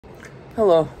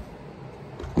Hello.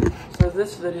 So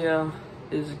this video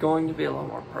is going to be a little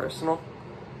more personal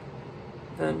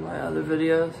than my other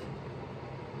videos,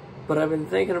 but I've been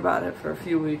thinking about it for a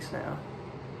few weeks now,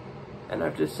 and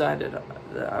I've decided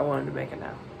that I wanted to make it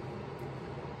now.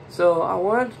 So I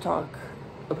wanted to talk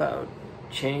about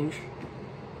change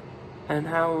and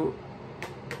how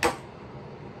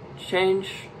change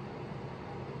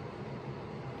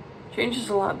is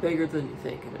a lot bigger than you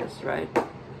think it is, right?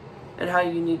 And how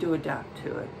you need to adapt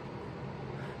to it.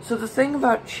 So the thing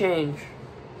about change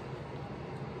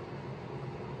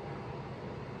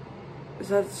is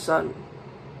that it's sudden.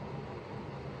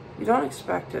 You don't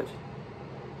expect it.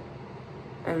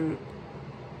 And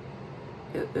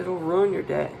it'll ruin your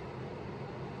day.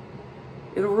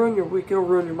 It'll ruin your week, it'll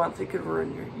ruin your month, it could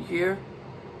ruin your year.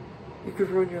 It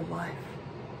could ruin your life.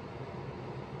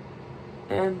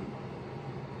 And,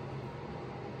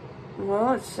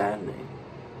 well, it's saddening.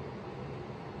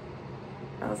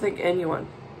 I don't think anyone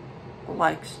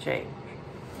likes change.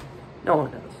 No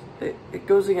one does. It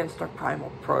goes against our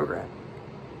primal programming.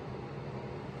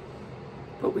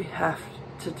 But we have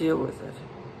to deal with it.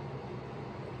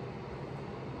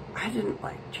 I didn't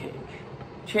like change.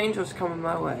 Change was coming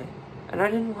my way, and I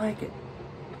didn't like it.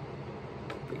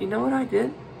 But you know what I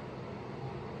did?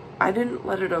 I didn't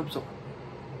let it absorb.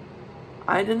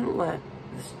 I didn't let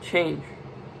this change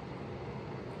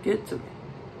get to me.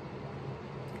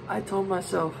 I told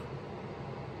myself,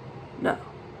 no,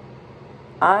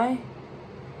 I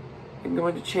am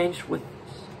going to change with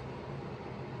this,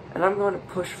 and I'm going to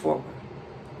push forward.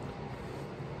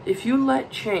 If you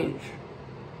let change,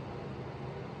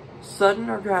 sudden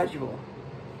or gradual,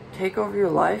 take over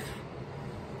your life,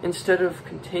 instead of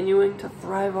continuing to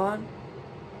thrive on,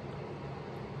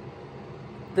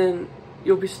 then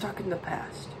you'll be stuck in the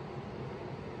past.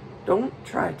 Don't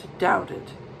try to doubt it.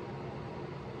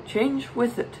 Change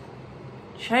with it.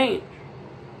 Change.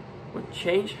 When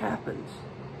change happens,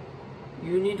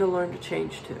 you need to learn to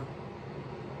change too.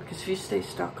 Because if you stay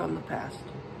stuck on the past,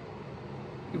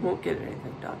 you won't get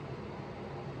anything done.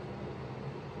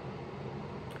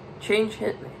 Change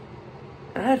hit me.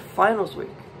 And I had finals week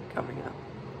coming up.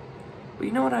 But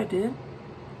you know what I did?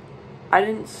 I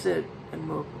didn't sit and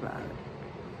mope about it.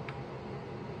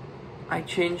 I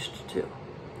changed too.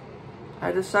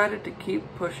 I decided to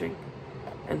keep pushing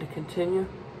and to continue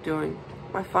doing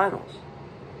my finals.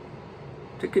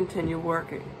 To continue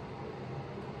working.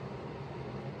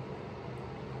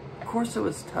 Of course it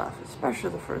was tough,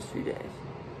 especially the first few days.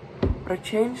 But I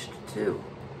changed too.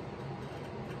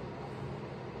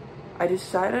 I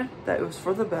decided that it was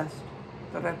for the best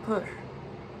that I push.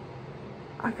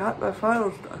 I got my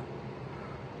finals done.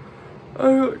 I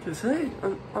don't know what to say.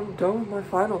 I'm done with my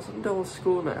finals. I'm done with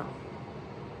school now.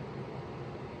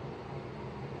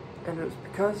 And it was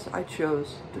because I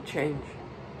chose to change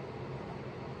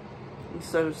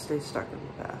instead of stay stuck in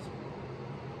the past.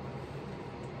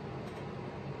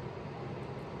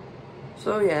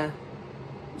 So yeah,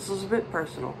 this is a bit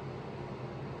personal,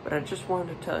 but I just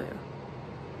wanted to tell you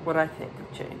what I think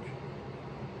of change.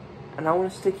 And I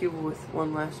want to stick you with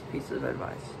one last piece of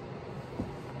advice.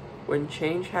 When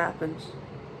change happens,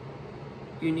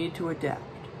 you need to adapt.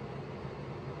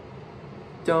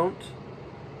 Don't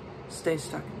stay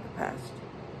stuck in the past.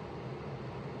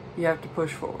 You have to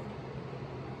push forward.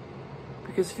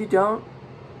 Because if you don't,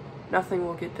 nothing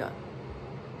will get done.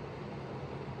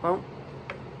 Well,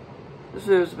 this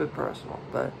is a bit personal,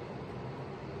 but,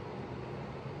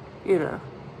 you know,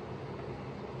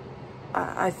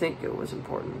 I think it was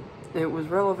important. It was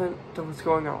relevant to what's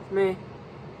going on with me,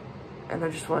 and I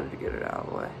just wanted to get it out of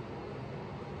the way.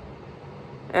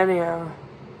 Anyhow,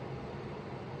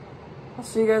 I'll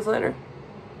see you guys later.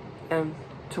 And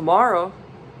tomorrow,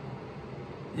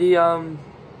 the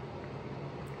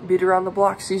Beat Around the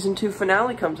Block Season 2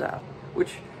 finale comes out,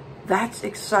 which, that's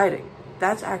exciting.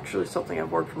 That's actually something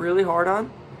I've worked really hard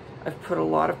on. I've put a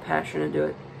lot of passion into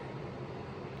it.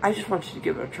 I just want you to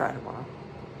give it a try tomorrow.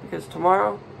 Because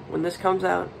tomorrow, when this comes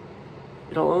out,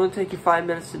 it'll only take you 5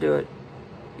 minutes to do it.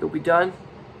 You'll be done,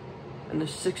 and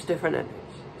there's 6 different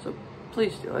endings. So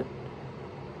please do it.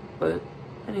 But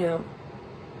anyhow,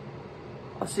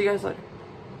 I'll see you guys later.